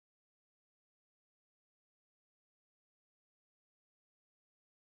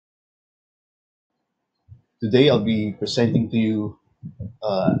Today I'll be presenting to you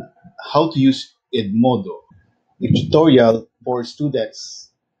uh, how to use EDMODO, a tutorial for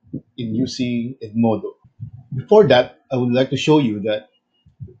students in using EDMODO. Before that, I would like to show you that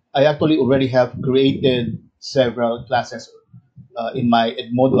I actually already have created several classes in my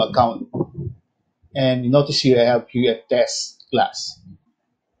EDMODO account. And you notice here I have here a test class.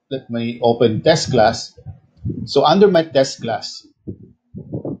 Let me open test class. So under my test class,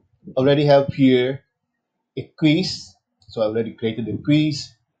 I already have here a quiz. So I already created a quiz.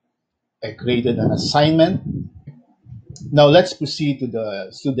 I created an assignment. Now let's proceed to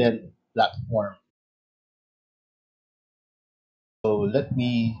the student platform. So let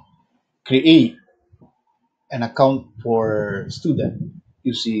me create an account for student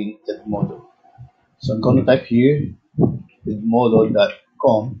using Edmodo. So I'm going to type here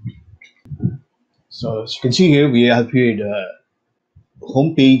edmodo.com. So as you can see here, we have here the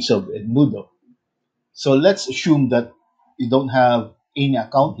homepage of Edmodo. So let's assume that you don't have any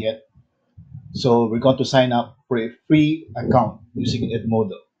account yet. So we're going to sign up for a free account using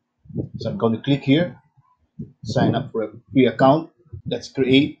Edmodo. So I'm going to click here, sign up for a free account. Let's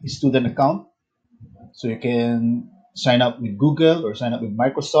create a student account. So you can sign up with Google or sign up with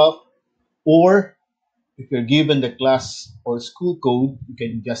Microsoft, or if you're given the class or school code, you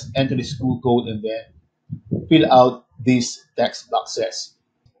can just enter the school code and then fill out these text boxes.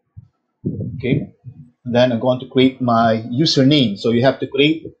 Okay. And then I'm going to create my username. So you have to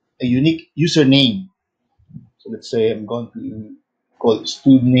create a unique username. So let's say I'm going to call it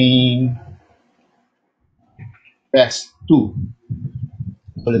student name test2.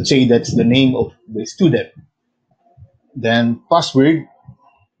 So let's say that's the name of the student. Then password.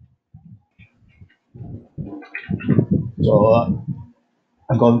 So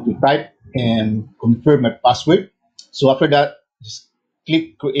I'm going to type and confirm my password. So after that, just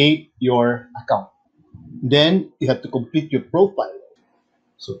click create your account. Then you have to complete your profile.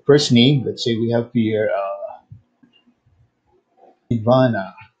 So first name, let's say we have here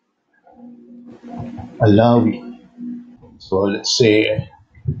Ivana Alawi. So let's say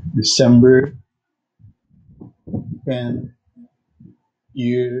December 10,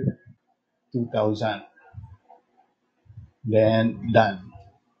 year 2000. Then done.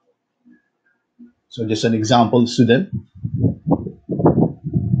 So just an example student.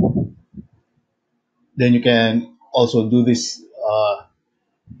 Then you can also do this,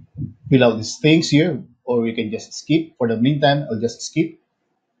 fill out these things here, or you can just skip. For the meantime, I'll just skip.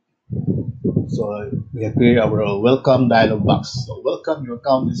 So we have here our welcome dialog box. So welcome, your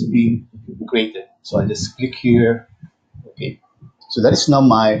account is being created. So I just click here. Okay. So that is now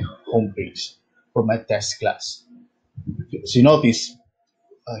my homepage for my test class. As you notice,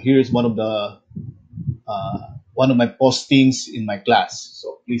 here is one of my postings in my class.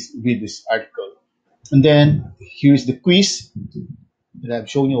 So please read this article. And then here's the quiz that I've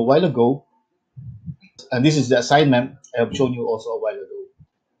shown you a while ago. And this is the assignment I have shown you also a while ago.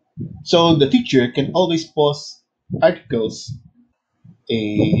 So the teacher can always post articles,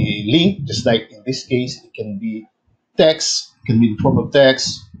 a link, just like in this case, it can be text, it can be in form of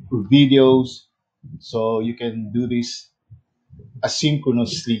text or videos. So you can do this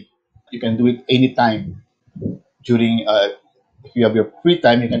asynchronously. You can do it anytime during, if you have your free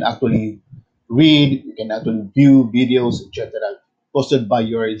time, you can actually read, you can actually view videos, etc. posted by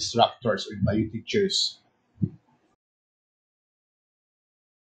your instructors or by your teachers.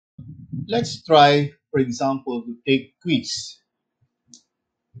 Let's try, for example, to take quiz,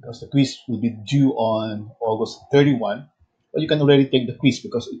 because the quiz will be due on August 31. But you can already take the quiz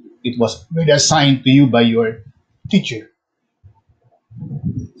because it was already assigned to you by your teacher.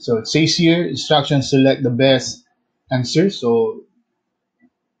 So it says here, instructions, select the best answer. So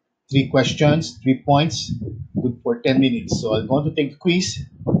 3 questions, 3 points, good for 10 minutes. So I'm going to take the quiz.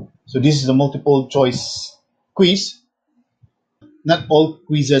 So this is a multiple choice quiz. Not all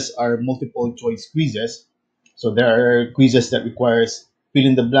quizzes are multiple choice quizzes. So there are quizzes that requires fill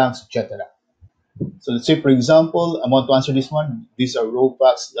in the blanks, etc. So let's say, for example, I want to answer this one. These are raw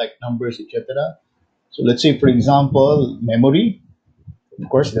facts like numbers, etc. So let's say, for example, memory. Of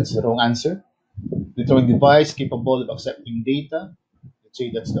course, that's the wrong answer. Electronic device capable of accepting data. Let's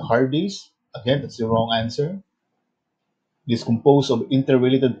say that's the hard disk. Again, that's the wrong answer. It is composed of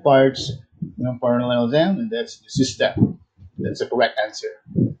interrelated parts, parallel them, and that's the system. That's the correct answer.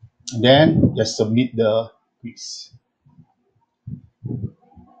 And then just submit the quiz.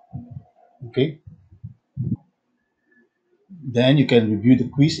 Okay. Then you can review the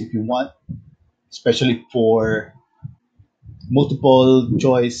quiz if you want, especially for multiple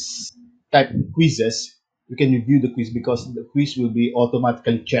choice type quizzes. You can review the quiz because the quiz will be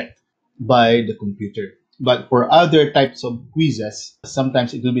automatically checked by the computer. But for other types of quizzes,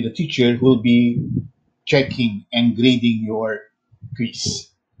 sometimes it will be the teacher who will be checking and grading your quiz.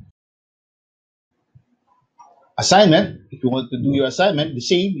 Assignment, if you want to do your assignment, the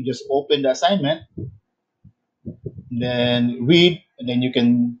same, you just open the assignment, then read, and then you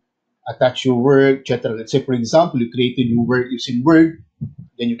can attach your work, etc. Let's say, for example, you created your work using Word,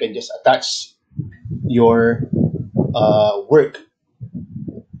 then you can just attach your work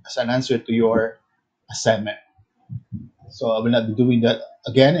as an answer to your assignment. So I will not be doing that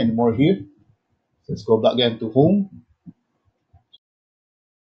again anymore here. Let's go back again to home.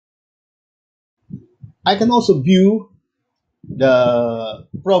 I can also view the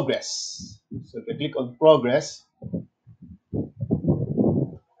progress. So if I click on progress,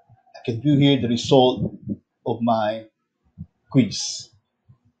 I can view here the result of my quizzes.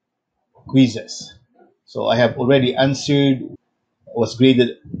 So I have already answered, was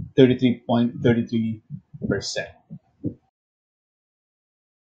graded 33.33%.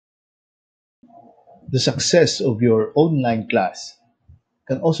 The success of your online class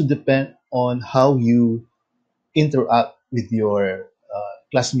can also depend on how you interact with your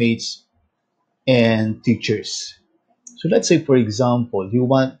classmates and teachers. So let's say, for example, you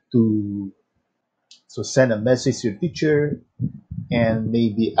want to send a message to your teacher and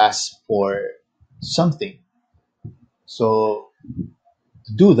maybe ask for something. So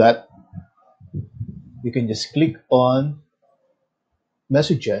to do that, you can just click on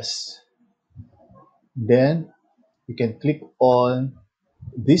messages, then you can click on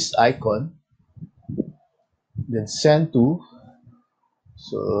this icon, then send to,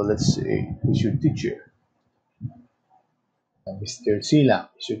 so let's say it's your teacher, Mr. Silang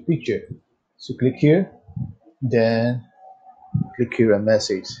is your teacher. So click here, then click here a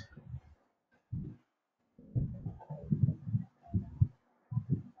message.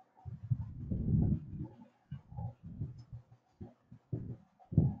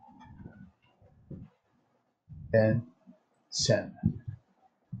 And send.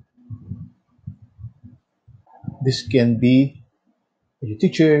 This can be your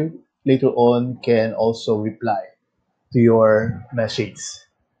teacher later on can also reply to your message.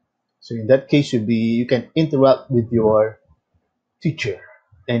 So in that case, you can interact with your teacher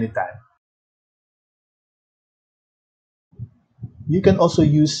anytime. You can also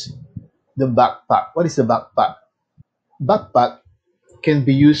use the backpack. What is the backpack? Backpack can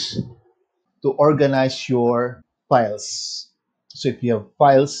be used to organize your files. So if you have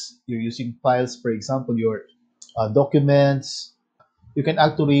files, you're using files, for example, your documents, you can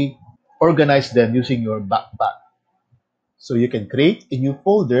actually organize them using your backpack. So you can create a new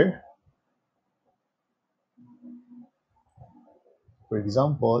folder. For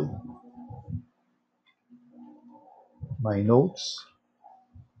example, my notes,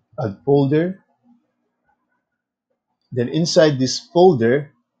 add folder. Then inside this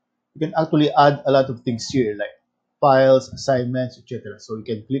folder, you can actually add a lot of things here like files, assignments, etc. So you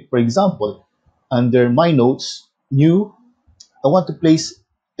can click, for example, under my notes, new, I want to place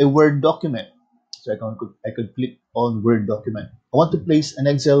a Word document. So I could click on Word document. I want to place an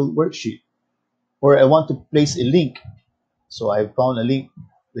Excel worksheet, or I want to place a link. So I found a link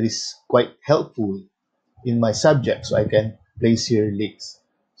that is quite helpful in my subject, so I can place here links.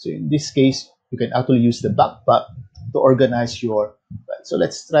 So in this case, you can actually use the backpack to organize your. So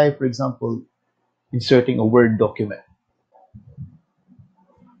let's try, for example, inserting a Word document.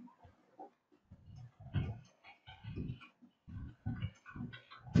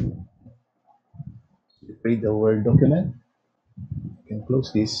 Create the Word document. You can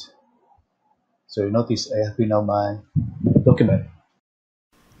close this. So you notice I have here now my document.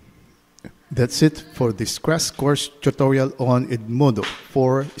 That's it for this crash course tutorial on EDMODO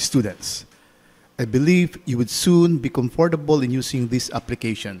for students. I believe you would soon be comfortable in using this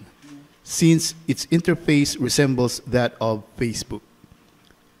application since its interface resembles that of Facebook.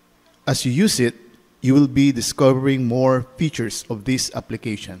 As you use it, you will be discovering more features of this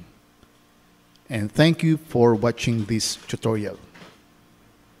application. And thank you for watching this tutorial.